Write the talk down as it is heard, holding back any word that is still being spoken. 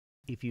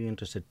If you're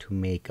interested to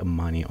make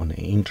money on the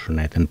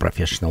internet in a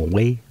professional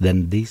way,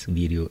 then this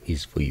video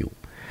is for you.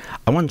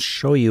 I want to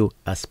show you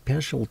a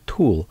special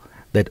tool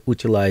that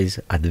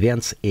utilizes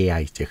advanced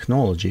AI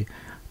technology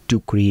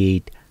to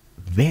create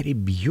very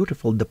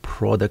beautiful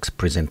products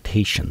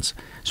presentations.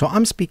 So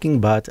I'm speaking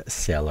about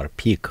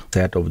SellerPic,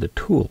 set of the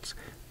tools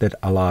that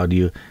allowed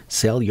you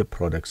sell your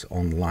products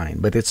online.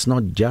 But it's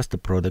not just the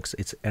products,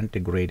 it's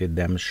integrated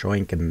them,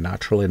 showing a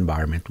natural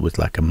environment with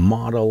like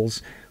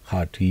models,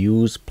 how to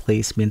use,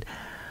 placement,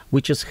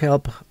 which is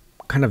help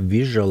kind of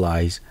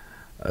visualize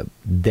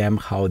them,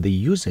 how they're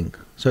using.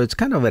 So it's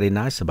kind of very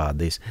nice about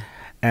this.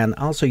 And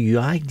also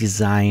UI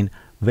design,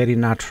 very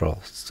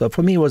natural. So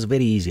for me, it was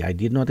very easy. I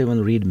did not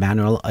even read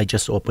manual. I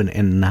just opened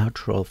a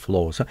natural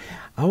flow. So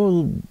I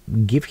will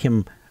give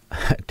him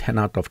 10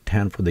 out of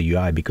 10 for the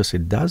UI because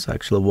it does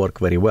actually work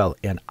very well.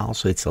 And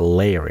also it's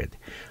layered.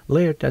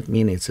 Layered, that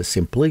means it's a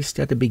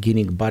simplicity at the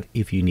beginning, but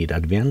if you need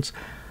advanced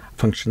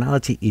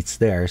functionality, it's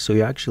there. So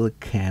you actually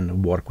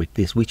can work with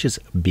this, which is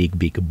a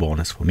big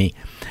bonus for me.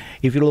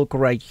 If you look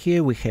right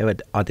here, we have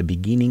it at the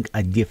beginning,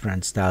 a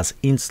different styles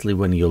instantly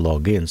when you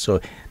log in. So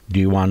do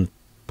you want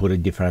put a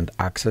different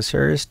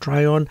accessories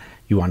try on?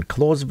 You want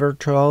close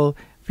virtual,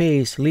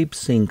 face, lip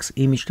syncs,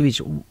 image to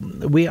image.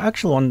 We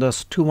actually on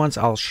those two ones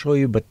I'll show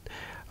you, but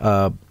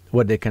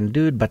what they can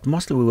do, but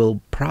mostly we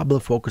will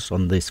probably focus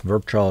on this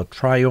virtual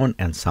try on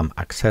and some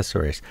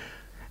accessories.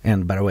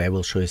 And by the way, I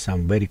will show you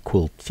some very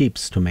cool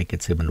tips to make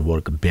it even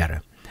work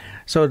better.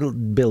 So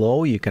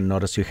below you can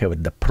notice you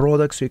have the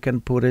products, you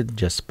can put it,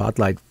 just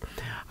spotlight.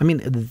 I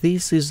mean,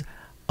 this is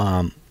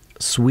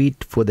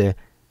sweet for the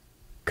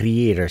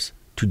creators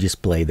to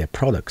display their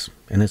products,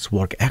 and it's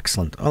work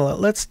excellent. Well,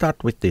 let's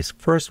start with this.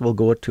 First, we'll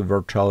go to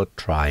virtual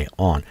try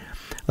on.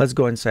 Let's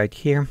go inside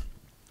here,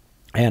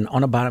 and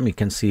on the bottom you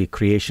can see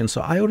creation.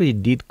 So I already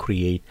did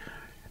create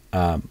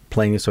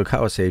playing. So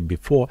how I said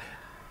before,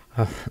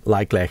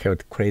 likely I have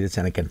it created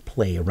and I can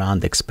play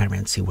around,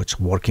 experiment, see what's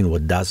working,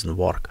 what doesn't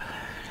work.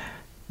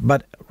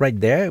 But right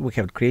there we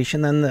have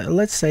creation, and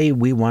let's say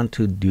we want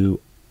to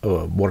do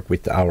work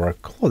with our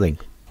clothing.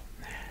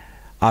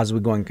 As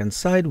we're going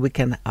inside, we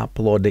can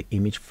upload the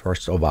image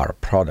first of our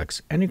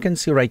products, and you can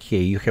see right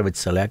here you have a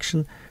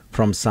selection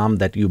from some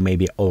that you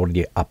maybe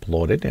already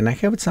uploaded, and I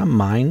have some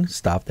mine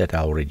stuff that I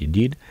already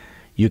did.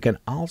 You can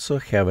also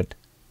have it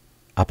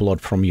upload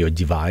from your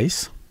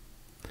device.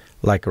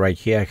 Like right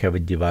here, I have a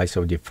device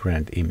of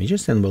different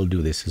images, and we'll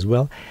do this as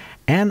well.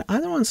 And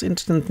other ones,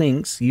 interesting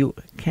things, you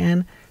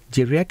can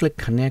directly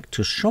connect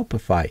to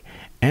Shopify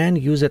and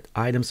use it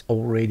items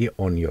already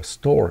on your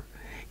store.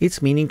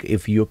 It's meaning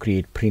if you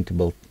create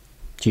printable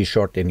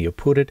t-shirt and you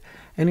put it,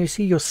 and you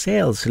see your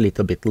sales a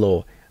little bit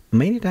low,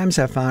 many times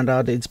I found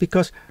out it's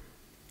because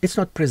it's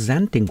not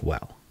presenting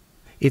well.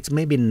 It's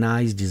maybe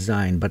nice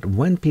design, but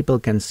when people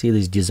can see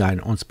this design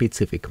on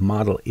specific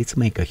model, it's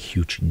make a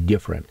huge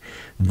difference.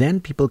 Then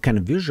people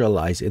can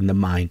visualize in the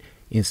mind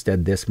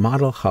instead this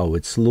model, how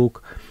it's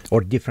look, or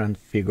different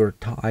figure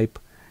type,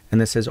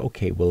 and it says,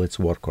 okay, will it's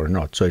work or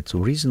not? So it's a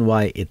reason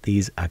why it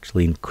is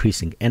actually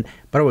increasing. And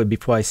by the way,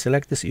 before I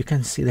select this, you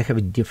can see they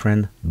have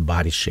different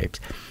body shapes.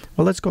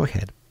 Well, let's go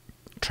ahead,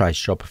 try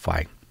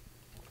Shopify.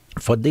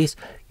 For this,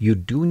 you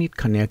do need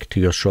connect to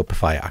your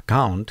Shopify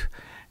account.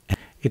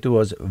 It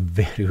was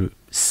very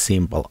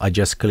simple. I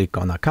just click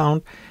on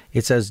account.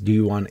 It says, do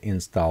you want to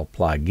install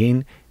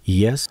plugin?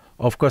 Yes.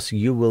 Of course,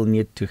 you will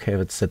need to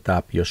have it set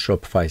up your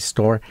Shopify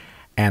store.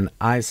 And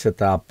I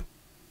set up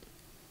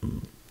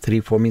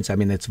 3-4 minutes. I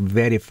mean, it's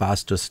very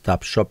fast to set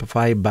up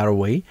Shopify. By the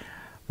way,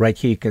 right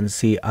here, you can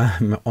see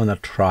I'm on a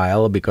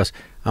trial because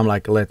I'm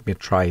like, let me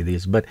try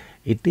this. But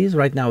it is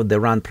right now, the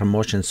run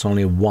promotion is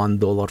only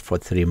 $1 for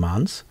 3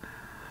 months.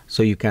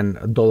 So you can,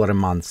 $1 a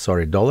month,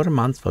 sorry, $1 a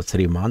month for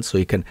 3 months. So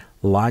you can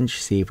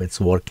launch, see if it's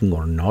working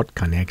or not,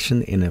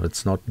 connection, and if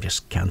it's not,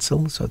 just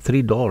cancel. So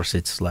 $3,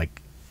 it's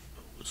like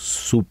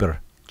super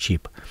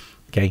cheap,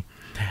 okay?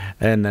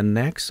 And then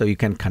next, so you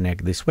can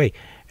connect this way.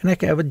 And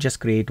I would just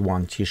create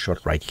one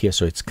t-shirt right here,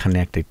 so it's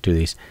connected to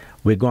this.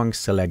 We're going to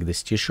select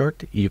this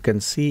t-shirt. You can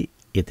see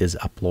it is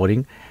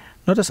uploading.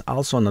 Notice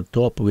also on the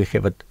top, we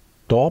have it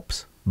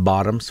tops,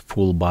 bottoms,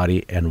 full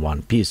body, and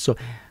one piece. So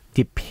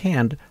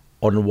depend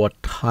on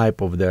what type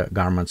of the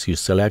garments you're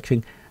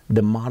selecting,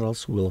 the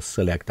models will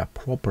select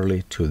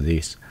properly to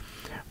this.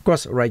 Of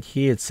course, right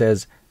here it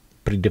says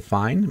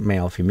predefine,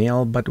 male,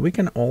 female, but we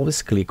can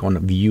always click on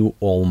view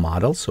all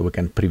models, so we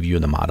can preview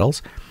the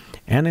models.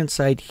 And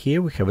inside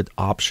here we have it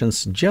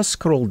options. Just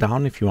scroll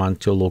down if you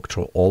want to look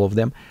through all of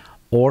them,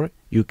 or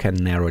you can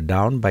narrow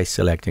down by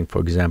selecting,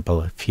 for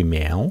example,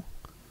 female,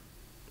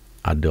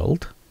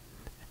 adult,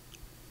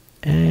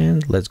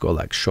 and let's go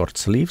like short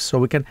sleeves, so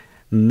we can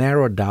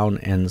narrow down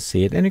and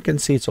see it, and you can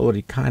see it's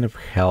already kind of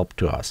helped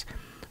to us.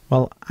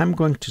 Well, I'm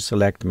going to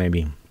select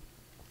maybe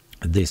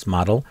this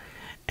model,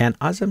 and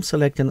as I'm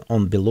selecting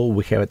on below,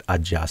 we have it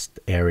adjust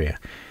area.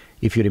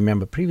 If you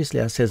remember previously,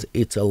 I says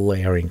it's a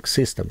layering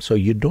system, so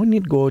you don't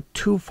need to go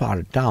too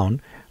far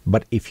down,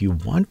 but if you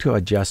want to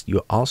adjust,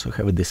 you also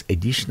have this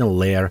additional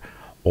layer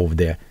of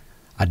the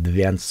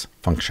advanced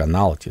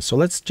functionality. So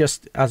let's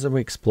just, as we're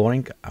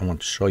exploring, I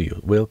want to show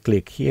you. We'll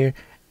click here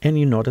and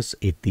you notice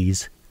it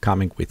is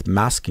coming with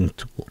masking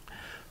tool.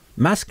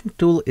 Masking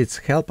tool is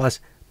help us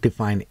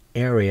define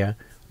area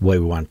what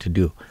we want to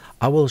do.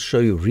 I will show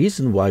you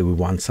reason why we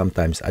want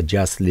sometimes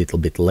adjust a little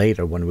bit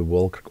later when we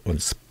work on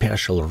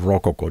special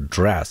Rococo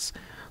dress,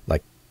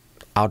 like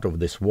out of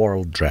this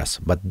world dress.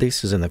 But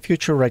this is in the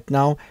future. Right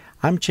now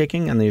I'm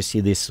checking and you see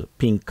this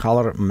pink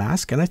color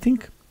mask, and I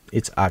think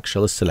it's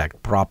actually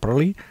select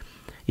properly.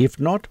 If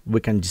not,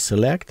 we can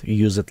deselect,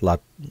 use it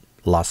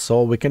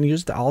lasso. We can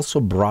use the also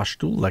brush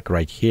tool, like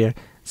right here,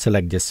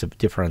 select this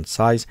different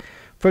size.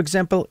 For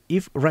example,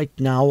 if right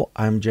now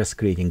I'm just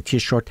creating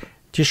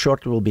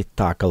t-shirt will be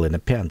toggle in the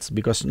pants,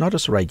 because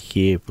notice right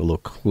here, if we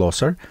look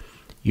closer,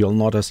 you'll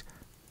notice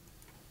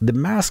the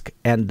mask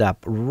end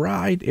up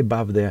right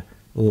above the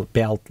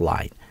belt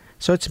line.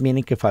 So it's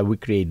meaning if we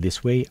create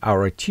this way,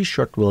 our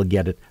t-shirt will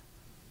get it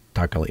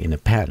toggle in the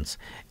pants.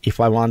 If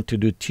I want to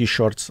do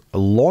t-shirts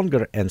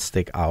longer and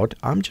stick out,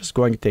 I'm just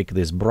going to take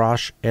this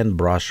brush and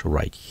brush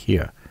right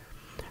here.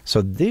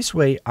 So this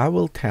way I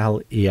will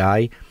tell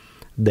AI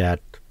that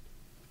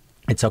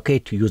it's okay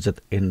to use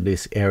it in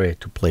this area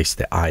to place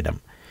the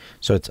item.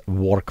 So it's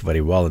work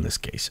very well in this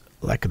case,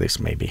 like this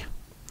maybe.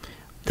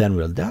 Then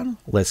we're done.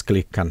 Let's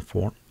click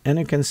confirm. And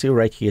you can see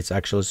right here, it's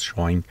actually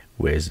showing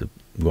where it's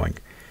going.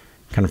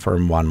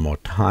 Confirm one more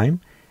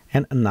time.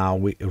 And now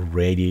we're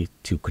ready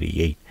to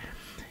create.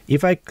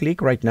 If I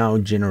click right now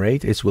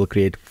generate, it will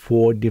create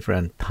 4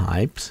 different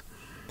types.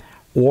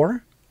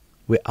 Or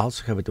we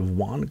also have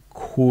one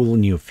cool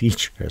new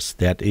features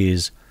that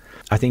is,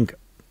 I think,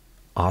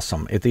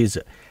 awesome. It is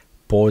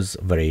pose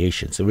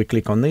variation. So we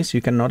click on this,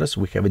 you can notice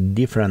we have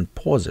different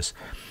poses.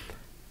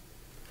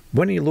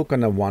 When you look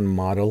on a one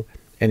model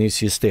and you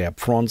see stay up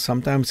front,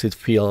 sometimes it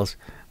feels,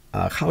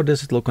 how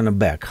does it look on the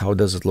back? How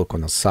does it look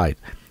on the side?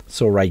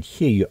 So right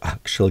here, you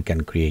actually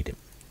can create it.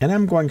 And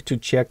I'm going to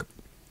check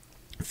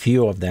a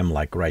few of them,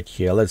 like right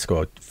here. Let's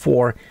go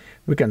 4.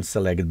 We can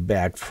select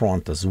back,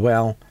 front as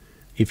well,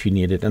 if you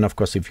need it. And of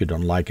course, if you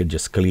don't like it,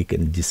 just click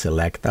and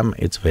deselect them.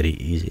 It's very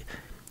easy.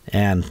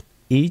 And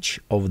each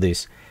of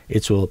these,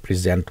 it will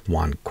present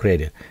 1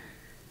 credit.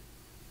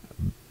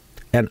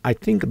 And I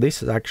think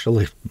this is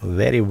actually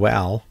very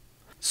well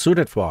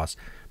suited for us,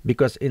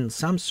 because in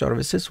some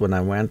services, when I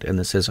went and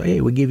it says,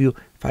 hey, we give you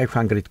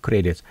 500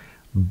 credits,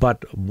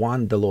 but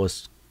the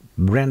lowest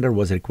render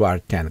was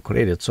required 10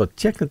 credits. So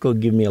technically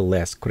give me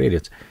less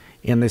credits.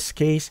 In this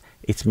case,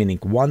 it's meaning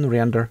 1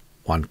 render,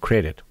 1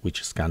 credit,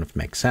 which is kind of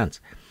makes sense.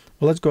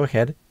 Well, let's go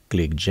ahead,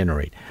 click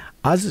generate.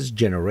 As it's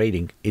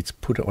generating, it's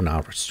put on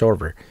our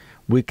server.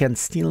 We can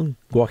still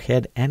go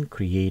ahead and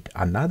create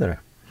another.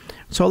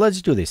 So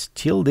let's do this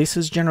till this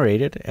is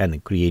generated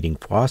and creating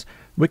for us.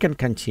 We can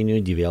continue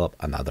to develop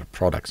another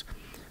products.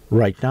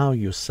 Right now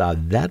you saw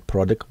that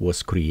product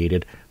was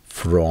created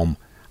from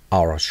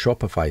our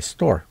Shopify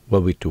store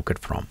where we took it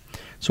from.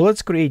 So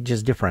let's create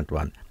just different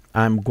one.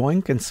 I'm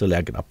going and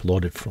select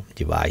upload it from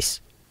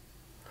device.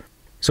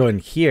 So in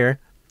here,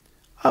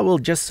 I will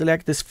just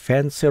select this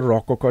fancy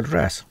Rococo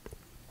dress.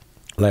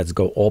 Let's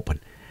go open.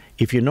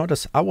 If you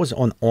notice, I was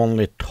on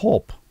only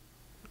top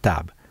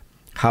tab.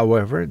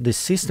 However, the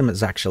system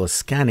is actually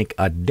scanning,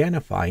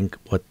 identifying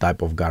what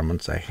type of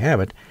garments I have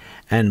it,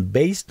 and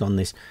based on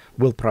this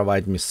will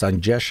provide me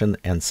suggestion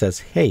and says,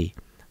 hey,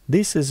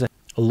 this is a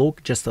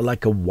look just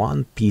like a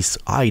one-piece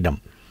item.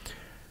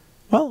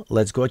 Well,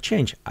 let's go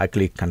change. I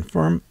click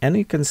confirm, and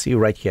you can see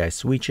right here I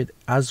switch it,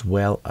 as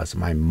well as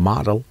my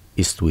model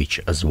is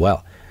switched as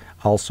well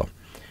also.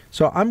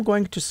 So I'm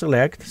going to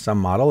select some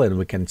model, and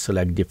we can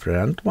select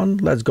different one.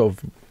 Let's go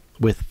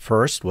with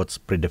first what's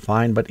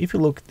predefined, but if you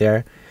look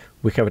there,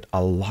 we have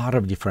a lot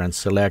of different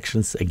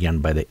selections, again,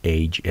 by the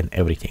age and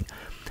everything.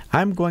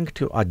 I'm going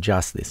to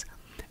adjust this.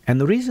 And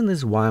the reason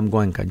is why I'm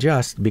going to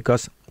adjust,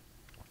 because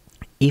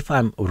if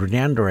I'm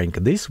rendering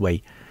this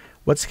way,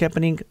 what's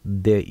happening,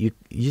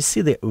 you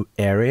see the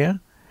area,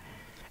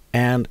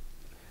 and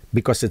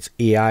because it's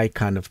AI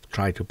kind of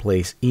try to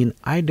place in,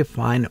 I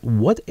define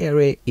what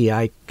area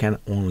AI can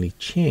only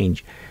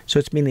change. So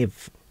it's mean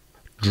if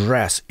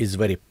dress is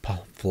very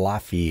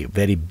fluffy,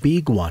 very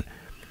big one,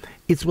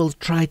 it will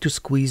try to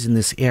squeeze in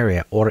this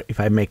area, or if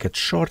I make it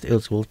short,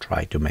 it will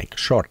try to make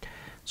short.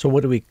 So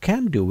what we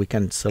can do, we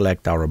can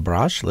select our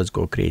brush. Let's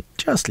go create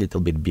just a little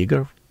bit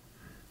bigger,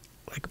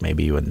 like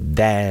maybe even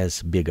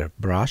this bigger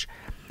brush.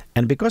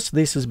 And because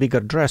this is bigger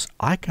dress,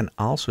 I can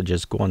also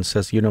just go and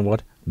says, you know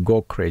what,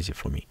 go crazy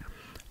for me.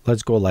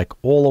 Let's go like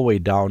all the way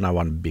down. I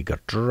want bigger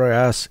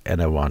dress,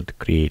 and I want to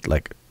create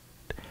like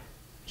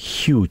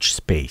huge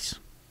space,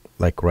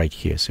 like right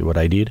here. See what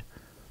I did?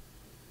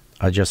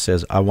 I just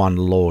says I want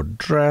low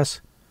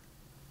dress,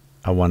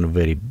 I want a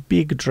very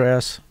big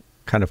dress,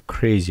 kind of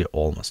crazy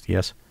almost,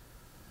 yes.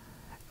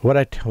 What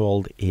I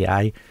told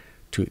AI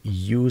to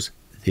use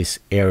this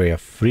area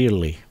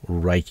freely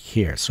right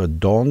here. So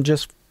don't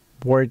just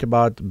worry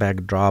about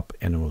backdrop,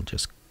 and we'll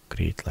just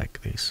create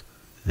like this.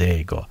 There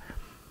you go.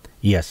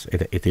 Yes,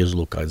 it is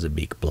look as a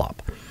big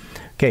blob.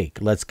 Okay,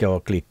 let's go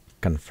click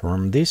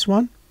confirm this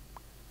one.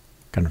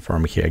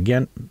 Confirm here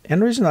again.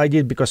 And the reason I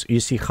did, because you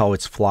see how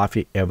it's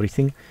fluffy,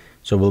 everything.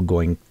 So we'll go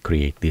and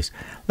create this.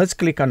 Let's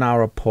click on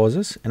our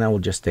poses, and I will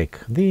just take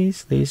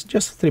these,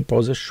 just 3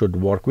 poses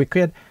should work. We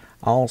could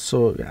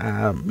also,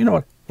 you know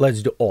what,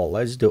 let's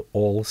do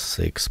all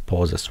 6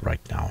 poses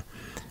right now.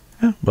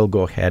 We'll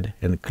go ahead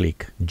and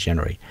click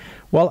generate.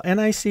 Well,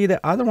 and I see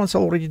the other one's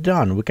already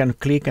done. We can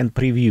click and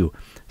preview.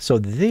 So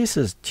this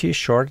is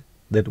t-shirt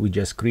that we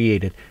just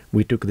created.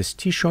 We took this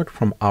t-shirt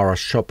from our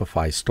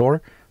Shopify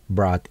store,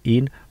 brought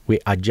in, we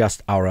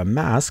adjust our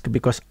mask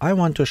because I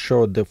want to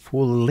show the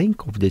full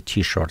length of the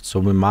t-shirt. So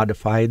we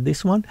modified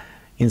this one,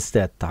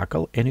 instead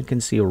toggle, and you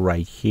can see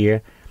right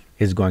here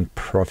is going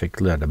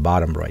perfectly at the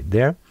bottom right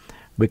there.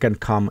 We can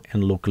come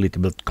and look a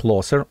little bit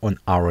closer on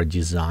our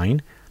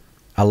design.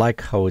 I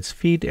like how it's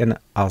fit, and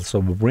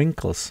also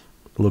wrinkles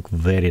look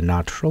very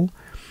natural.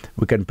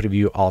 We can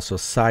preview also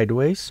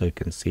sideways so you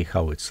can see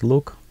how it's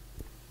look,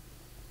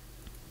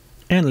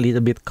 and a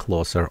little bit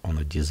closer on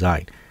the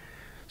design.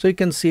 So you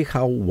can see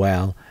how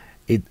well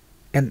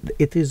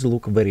it is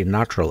look very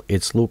natural.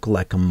 It's look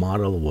like a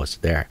model was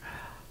there.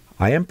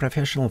 I am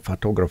professional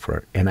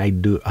photographer, and I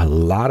do a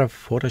lot of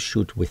photo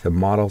shoot with the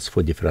models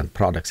for different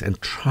products.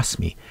 And trust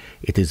me,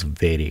 it is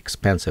very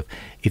expensive.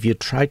 If you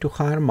try to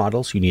hire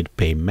models, you need to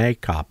pay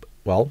makeup.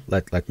 Well,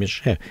 let me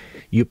share.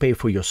 You pay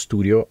for your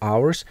studio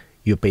hours,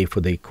 you pay for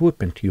the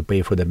equipment, you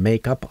pay for the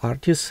makeup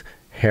artist,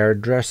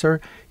 hairdresser,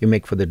 you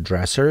make for the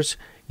dressers,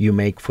 you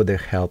make for the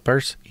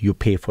helpers, you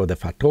pay for the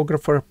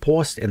photographer,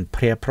 post and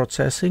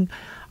pre-processing.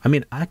 I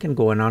mean, I can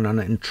go on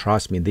and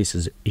trust me, this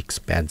is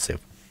expensive.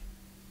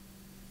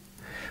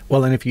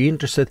 Well, and if you're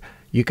interested,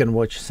 you can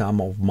watch some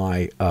of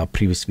my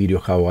previous video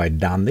how I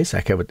done this.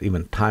 I have it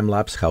even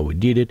time-lapse how we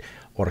did it,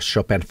 or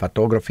Chopine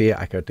photography.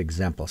 I have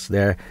examples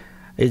there.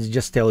 It's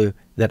just tell you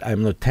that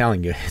I'm not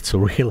telling you, it's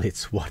real,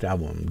 it's what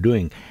I'm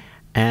doing.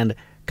 And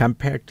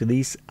compared to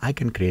this, I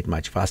can create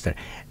much faster.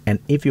 And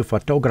if you're a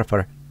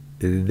photographer,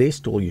 this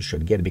tool you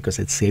should get because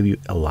it saves you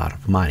a lot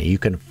of money. You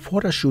can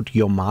photo shoot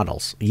your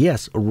models.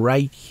 Yes,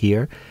 right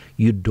here,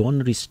 you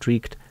don't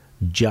restrict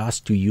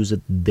just to use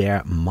it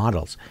their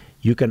models.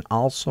 You can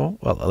also,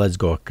 well, let's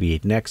go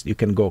create next. You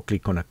can go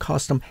click on a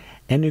custom,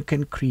 and you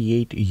can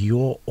create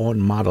your own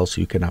models.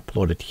 You can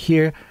upload it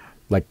here,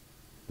 like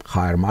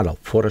hire model,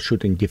 photo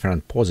shooting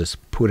different poses,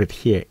 put it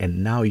here,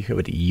 and now you have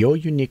it, your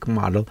unique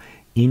model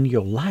in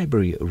your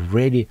library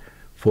ready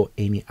for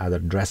any other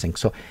dressing.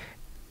 So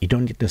you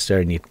don't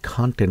necessarily need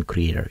content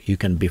creator. You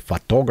can be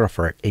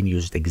photographer and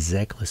use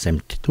exactly the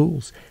same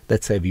tools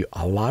that save you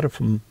a lot of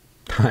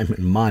time and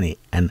money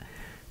and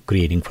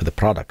creating for the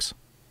products.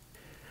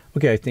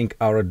 Okay, I think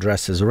our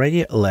dress is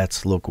ready.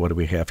 Let's look what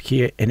we have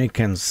here, and you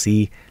can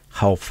see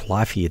how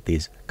fluffy it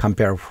is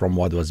compared from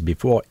what was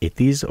before.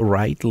 It is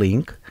right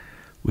link.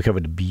 We have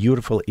it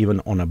beautiful even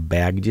on a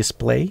back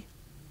display.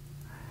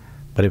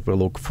 But if we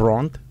look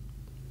front,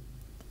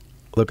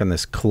 look on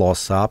this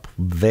close up,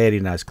 very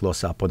nice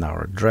close up on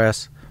our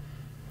dress.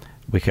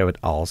 We have it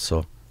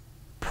also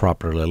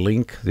properly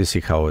linked. You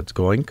see how it's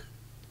going.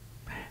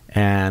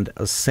 And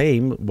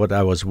same, what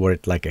I was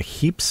worried like a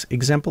hips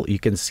example, you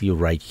can see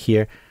right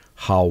here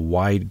how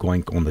wide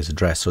going on this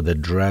dress. So the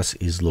dress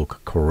is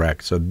look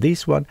correct. So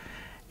this one,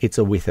 it's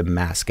with a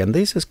mask. And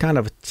this is kind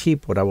of a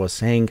tip what I was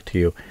saying to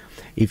you.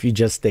 If you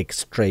just take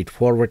straight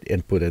forward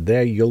and put it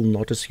there, you'll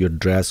notice your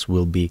dress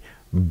will be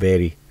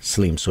very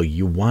slim. So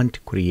you want to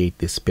create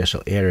this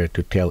special area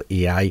to tell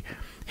AI,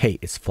 hey,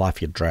 it's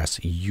fluffy dress.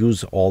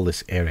 Use all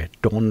this area.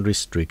 Don't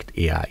restrict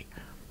AI.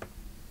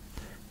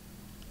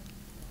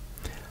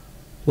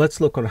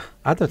 Let's look on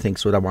other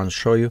things. What I want to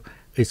show you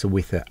is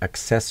with the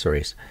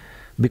accessories,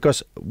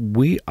 because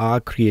we are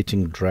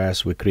creating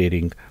dress, we're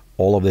creating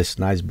all of this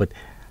nice, but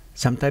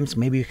sometimes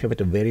maybe you have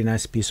a very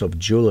nice piece of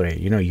jewelry.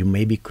 You know, you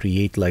maybe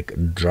create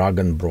like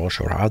dragon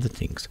brooch or other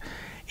things.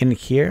 In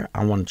here,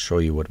 I want to show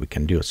you what we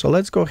can do. So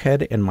let's go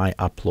ahead and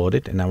upload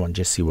it, and I want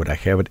to just see what I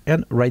have it.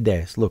 And right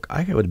there, look,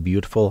 I have it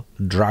beautiful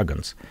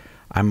dragons.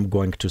 I'm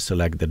going to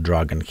select the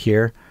dragon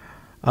here.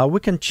 We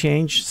can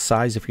change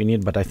size if you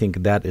need, but I think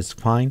that is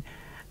fine.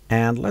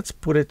 And let's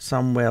put it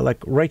somewhere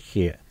like right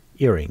here,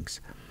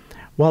 earrings.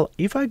 Well,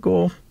 if I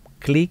go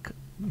click,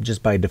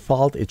 just by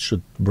default, it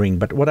should bring.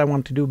 But what I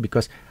want to do,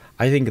 because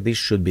I think this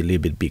should be a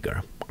little bit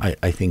bigger.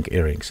 I think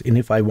earrings. And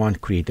if I want to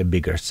create a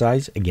bigger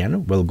size,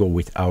 again, we'll go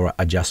with our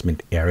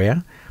adjustment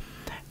area.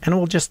 And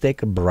we'll just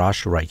take a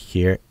brush right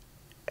here.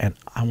 And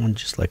I want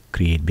to just like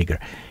create bigger.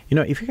 You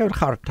know, if you have a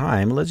hard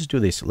time, let's do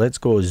this. Let's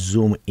go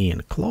zoom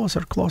in.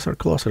 Closer, closer,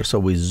 closer. So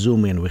we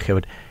zoom in. We have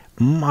it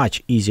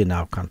much easier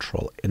now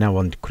control. And I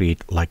want to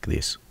create like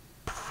this.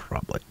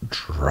 Probably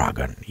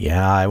dragon.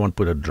 Yeah, I want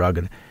to put a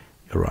dragon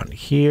around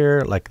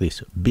here like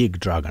this. Big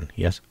dragon.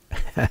 Yes.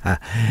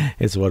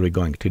 It's what we're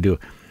going to do.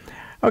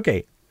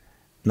 Okay.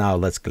 Now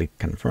let's click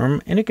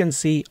confirm, and you can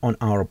see on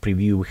our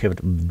preview we have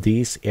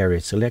this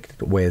area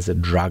selected where the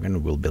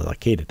dragon will be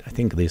located. I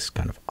think this is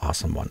kind of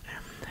awesome one.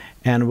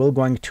 And we're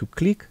going to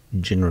click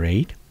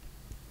generate,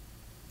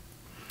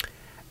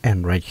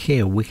 and right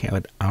here we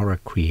have our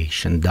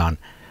creation done.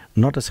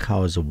 Notice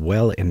how as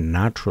well and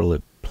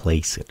naturally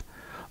place it.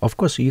 Of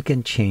course, you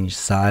can change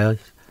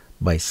size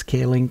by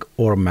scaling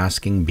or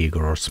masking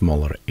bigger or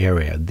smaller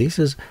area. This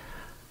is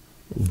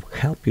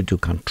help you to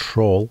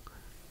control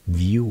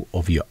view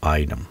of your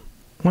item.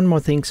 One more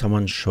thing I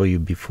want to show you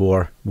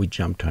before we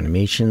jump to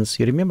animations.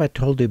 You remember I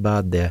told you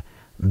about the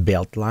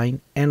belt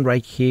line, and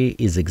right here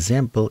is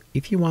example.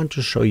 If you want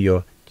to show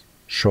your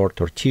short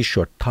or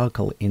t-shirt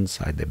toggle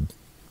inside the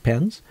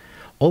pants,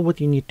 all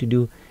what you need to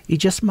do is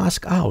just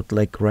mask out,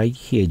 like right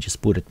here,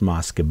 just put it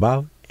mask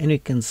above, and you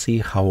can see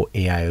how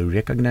AI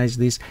recognize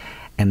this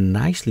and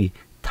nicely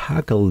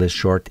toggle the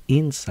short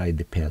inside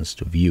the pants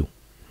to view.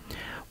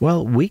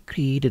 Well, we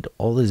created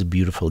all these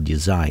beautiful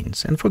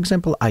designs, and for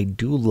example, I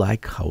do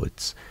like how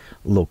it's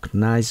look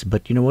nice,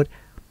 but you know what?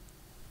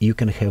 You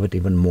can have it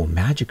even more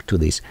magic to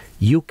this.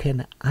 You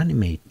can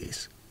animate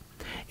this.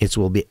 It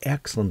will be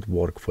excellent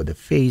work for the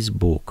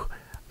Facebook,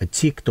 a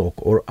TikTok,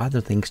 or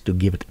other things to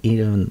give it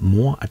even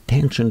more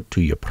attention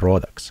to your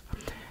products.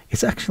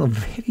 It's actually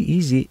very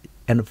easy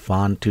and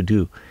fun to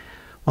do.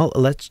 Well,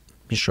 let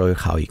me show you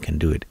how you can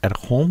do it. At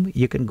home,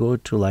 you can go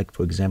to, like,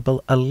 for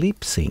example, a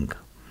lip sync.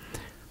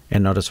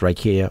 And notice right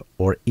here,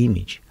 or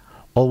image.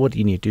 All what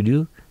you need to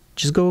do,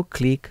 just go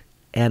click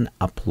and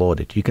upload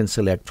it. You can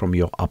select from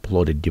your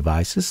uploaded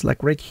devices,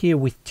 like right here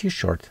with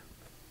t-shirt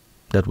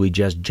that we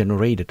just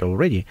generated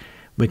already.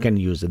 We can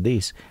use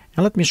this.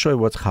 And let me show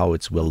you how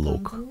it will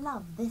look. I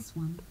love this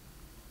one.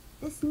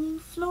 This new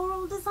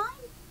floral design.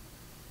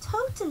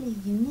 Totally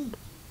unique.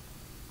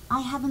 I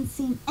haven't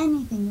seen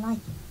anything like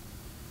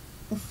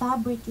it. The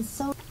fabric is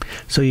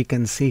so you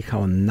can see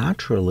how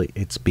naturally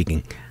it's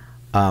speaking.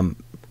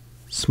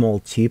 Small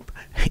tip,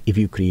 if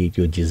you create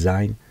your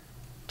design,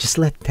 just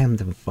let them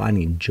the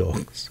funny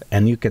jokes,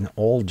 and you can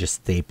all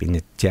just tape in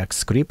a text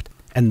script,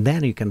 and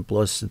then you can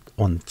post it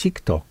on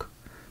TikTok.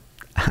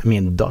 I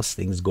mean, those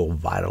things go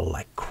viral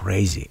like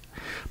crazy.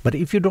 But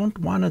if you don't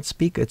want to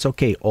speak, it's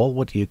okay. All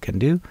what you can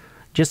do,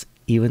 just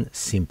even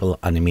simple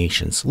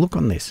animations. Look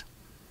on this.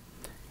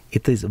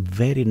 It is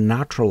very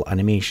natural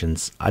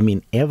animations. I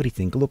mean,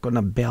 everything. Look on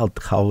a belt,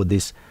 how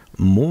this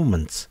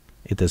movements.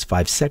 It is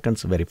 5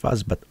 seconds, very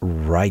fast, but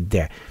right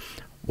there.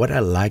 What I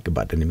like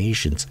about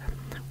animations,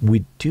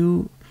 we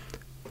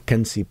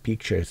can see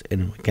pictures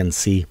and we can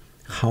see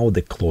how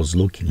the clothes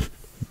looking.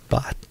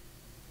 But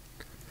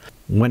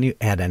when you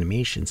add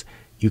animations,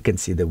 you can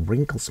see the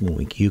wrinkles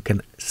moving. You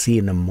can see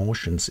in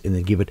emotions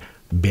and give it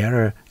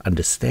better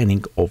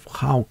understanding of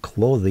how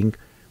clothing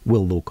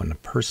will look on a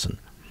person.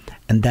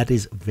 And that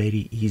is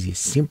very easy.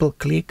 Simple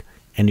click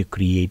and you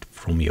create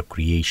from your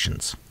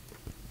creations.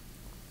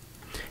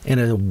 And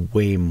there's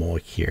way more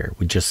here.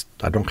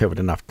 I don't have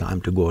enough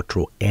time to go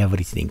through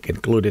everything,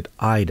 included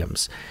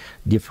items,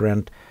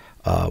 different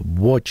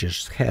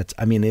watches, hats.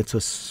 I mean,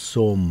 it's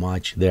so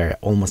much there,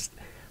 almost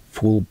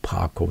full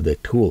pack of the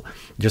tool.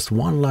 Just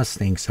one last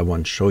thing I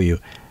want to show you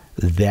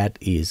that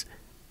is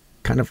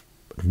kind of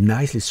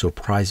nicely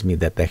surprised me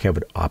that they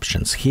have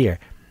options here,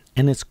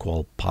 and it's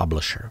called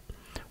Publisher.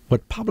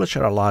 What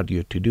Publisher allowed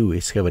you to do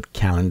is have a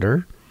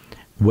calendar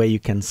where you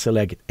can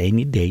select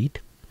any date,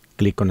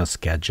 click on a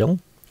schedule,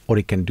 or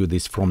you can do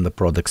this from the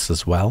products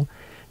as well.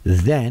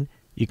 Then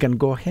you can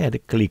go ahead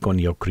and click on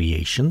your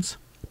creations.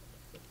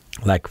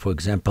 Like, for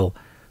example,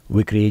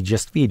 we create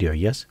just video,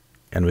 yes?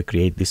 And we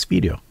create this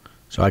video.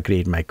 So I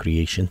create my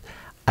creation.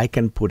 I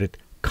can put it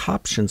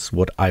captions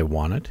what I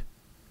wanted.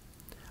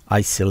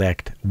 I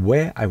select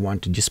where I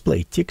want to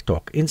display,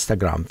 TikTok,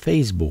 Instagram,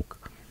 Facebook,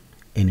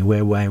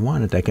 anywhere where I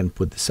want it. I can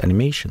put this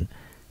animation.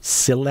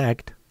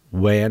 Select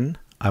when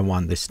I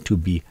want this to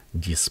be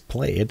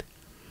displayed,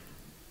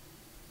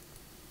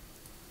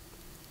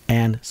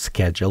 and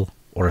schedule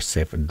or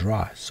save a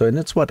draw. So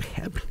that's what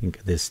happening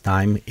this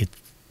time.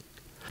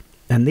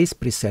 And this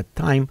preset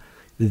time,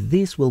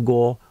 this will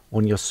go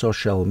on your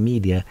social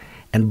media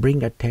and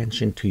bring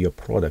attention to your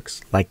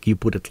products. Like you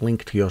put a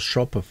link to your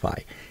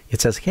Shopify.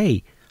 It says,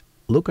 hey,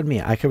 look at me.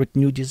 I have a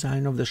new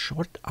design of the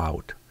short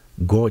out.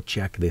 Go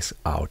check this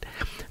out.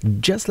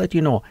 Just let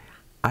you know,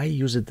 I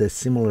used a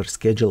similar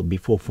schedule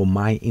before for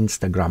my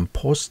Instagram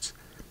posts,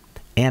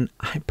 and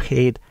I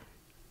paid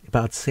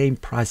about same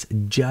price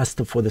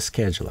just for the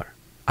scheduler.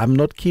 I'm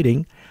not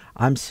kidding.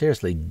 I'm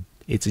seriously,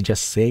 it's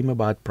just same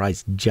about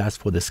price just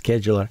for the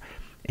scheduler.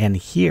 And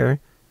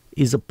here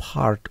is a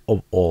part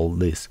of all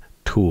this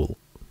tool.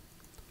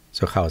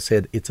 So how I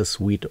said, it's a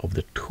suite of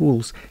the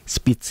tools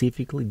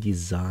specifically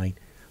designed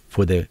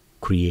for the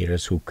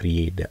creators who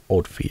create the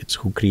outfits,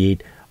 who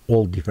create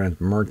all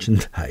different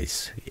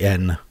merchandise,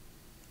 and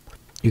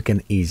you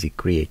can easily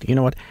create. You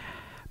know what?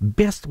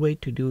 Best way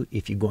to do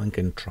if you go and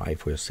can try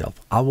for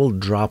yourself. I will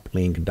drop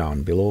link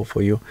down below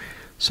for you.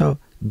 So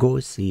go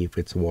see if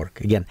it's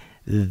work. Again,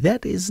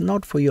 that is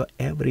not for your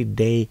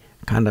everyday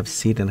kind of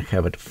sit and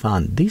have it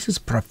fun. This is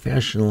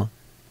professional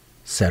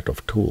set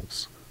of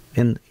tools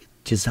and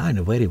designed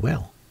very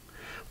well.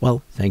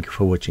 Well, thank you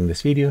for watching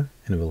this video,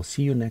 and we'll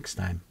see you next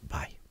time.